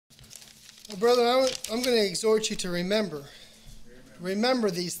Brother, I'm going to exhort you to remember. Remember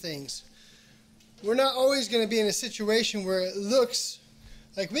these things. We're not always going to be in a situation where it looks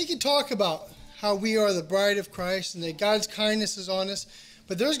like we can talk about how we are the bride of Christ and that God's kindness is on us,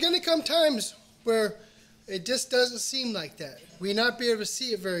 but there's going to come times where it just doesn't seem like that. We not be able to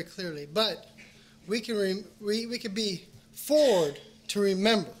see it very clearly, but we can be forward to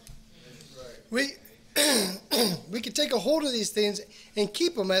remember. We can take a hold of these things and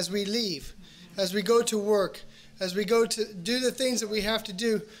keep them as we leave, as we go to work, as we go to do the things that we have to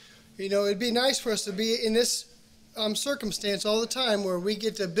do. You know, it'd be nice for us to be in this circumstance all the time where we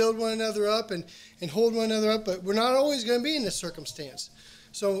get to build one another up and hold one another up, but we're not always going to be in this circumstance.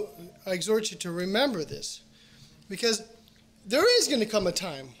 So I exhort you to remember this, because there is going to come a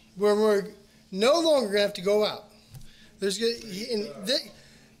time where we're no longer going to have to go out.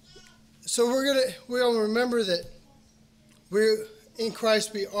 So we're going to remember that we're in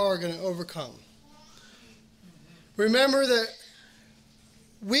Christ. We are going to overcome. Remember that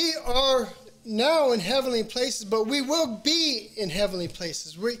we are now in heavenly places, but we will be in heavenly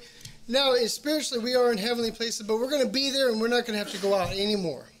places. Now, spiritually, we are in heavenly places, but we're going to be there and we're not going to have to go out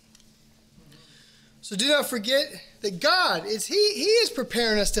anymore. So do not forget that God, He is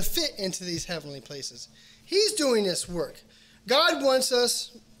preparing us to fit into these heavenly places. He's doing this work. God wants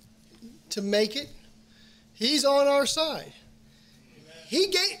us to make it. He's on our side.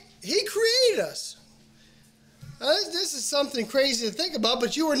 He created us. This is something crazy to think about,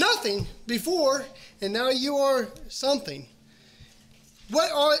 but you were nothing before, and now you are something.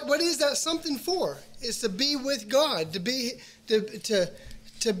 What is that something for? It's to be with God, to be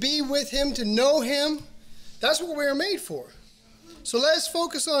with Him, to know Him. That's what we are made for. So let us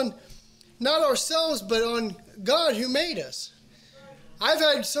focus on not ourselves, but on God who made us. I've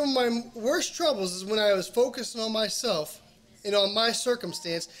had some of my worst troubles is when I was focusing on myself and on my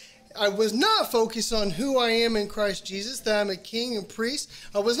circumstance. I was not focused on who I am in Christ Jesus, that I'm a king and priest.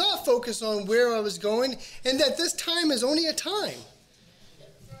 I was not focused on where I was going, and that this time is only a time.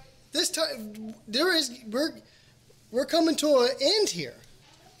 This time, we're coming to an end here.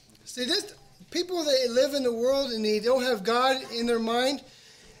 See, people that live in the world and they don't have God in their mind,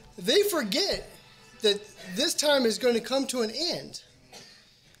 they forget that this time is going to come to an end.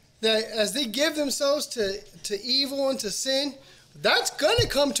 That as they give themselves to evil and to sin, that's going to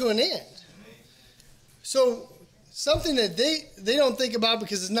come to an end. So something that they don't think about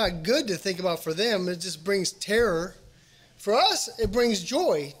because it's not good to think about for them, it just brings terror. For us, it brings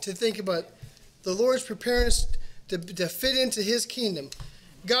joy to think about the Lord's preparing us to fit into His kingdom.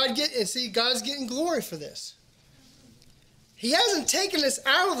 God's getting glory for this. He hasn't taken us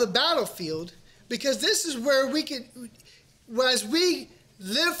out of the battlefield, because this is where we could, as we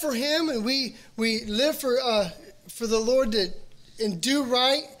live for Him and we live for the Lord and do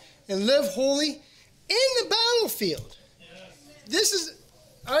right and live holy in the battlefield. Yes.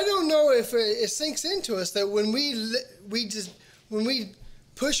 I don't know if it sinks into us that when we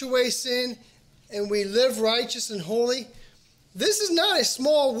push away sin and we live righteous and holy, this is not a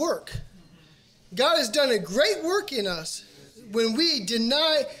small work. God has done a great work in us when we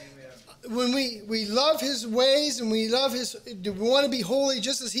love His ways and we want to be holy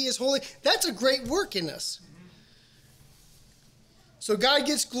just as He is holy. That's a great work in us. So God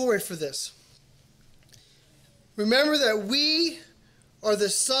gets glory for this. Remember that we are the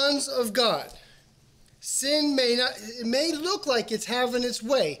sons of God. Sin may look like it's having its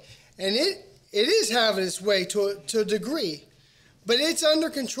way, and it is having its way to a degree, but it's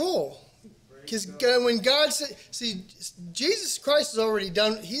under control. Because when God said, see, Jesus Christ has already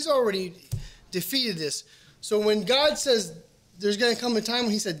done, He's already defeated this. So when God says there's going to come a time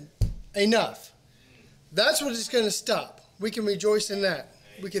when He said, enough, that's what it's going to stop. We can rejoice in that.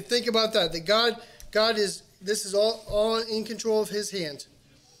 We can think about that this is all in control of His hands.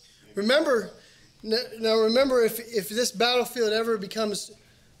 Remember, if this battlefield ever becomes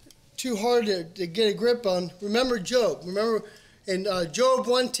too hard to get a grip on, remember Job. Remember in Job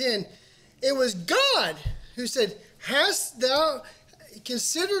 1:10, it was God who said, hast thou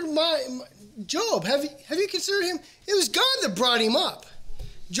considered Job? Have you considered him? It was God that brought him up.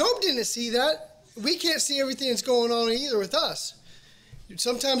 Job didn't see that. We can't see everything that's going on either with us.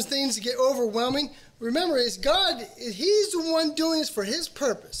 Sometimes things get overwhelming. Remember, it's God. He's the one doing this for His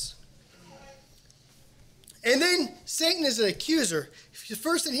purpose. And then Satan is an accuser. The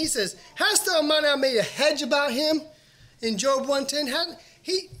first thing he says, hast thou not made a hedge about him? In Job 1:10,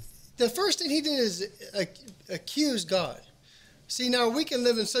 the first thing he did is accuse God. See, now we can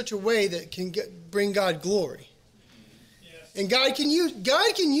live in such a way that can bring God glory. Yes. And God can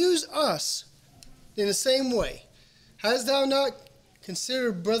use us in the same way. Hast thou not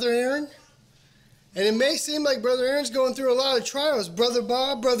considered Brother Aaron? And it may seem like Brother Aaron's going through a lot of trials. Brother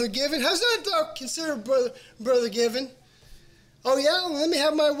Bob, Brother Given. How's that considered Brother Given? Oh, yeah? Let me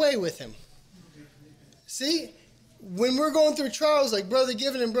have my way with him. See? When we're going through trials like Brother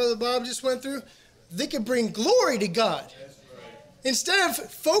Given and Brother Bob just went through, they could bring glory to God. Instead of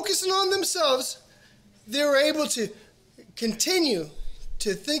focusing on themselves, they were able to continue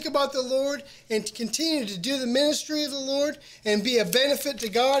to think about the Lord and to continue to do the ministry of the Lord and be a benefit to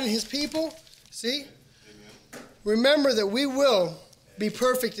God and his people. See? Amen. Remember that we will be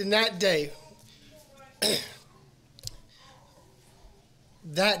perfect in that day.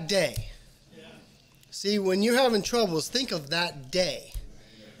 That day. Yeah. See, when you're having troubles, think of that day.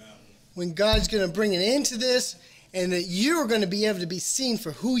 Amen. When God's going to bring an end to this and that you're going to be able to be seen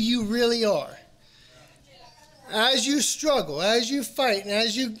for who you really are. As you struggle, as you fight, and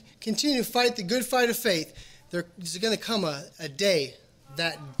as you continue to fight the good fight of faith, there's going to come a day,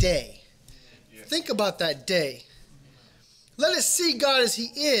 that day. Think about that day. Let us see God as he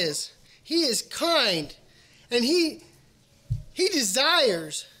is. He is kind. And he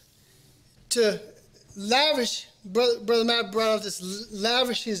desires to lavish, Brother Matt brought out this,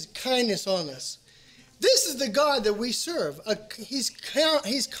 lavish his kindness on us. This is the God that we serve. He's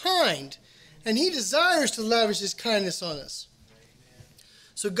kind. And he desires to lavish his kindness on us.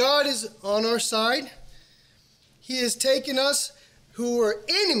 So God is on our side. He has taken us who were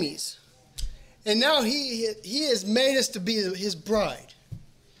enemies. And now he has made us to be his bride.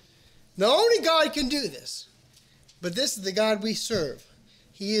 Now only God can do this. But this is the God we serve.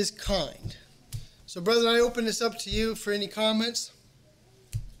 He is kind. So, brethren, I open this up to you for any comments.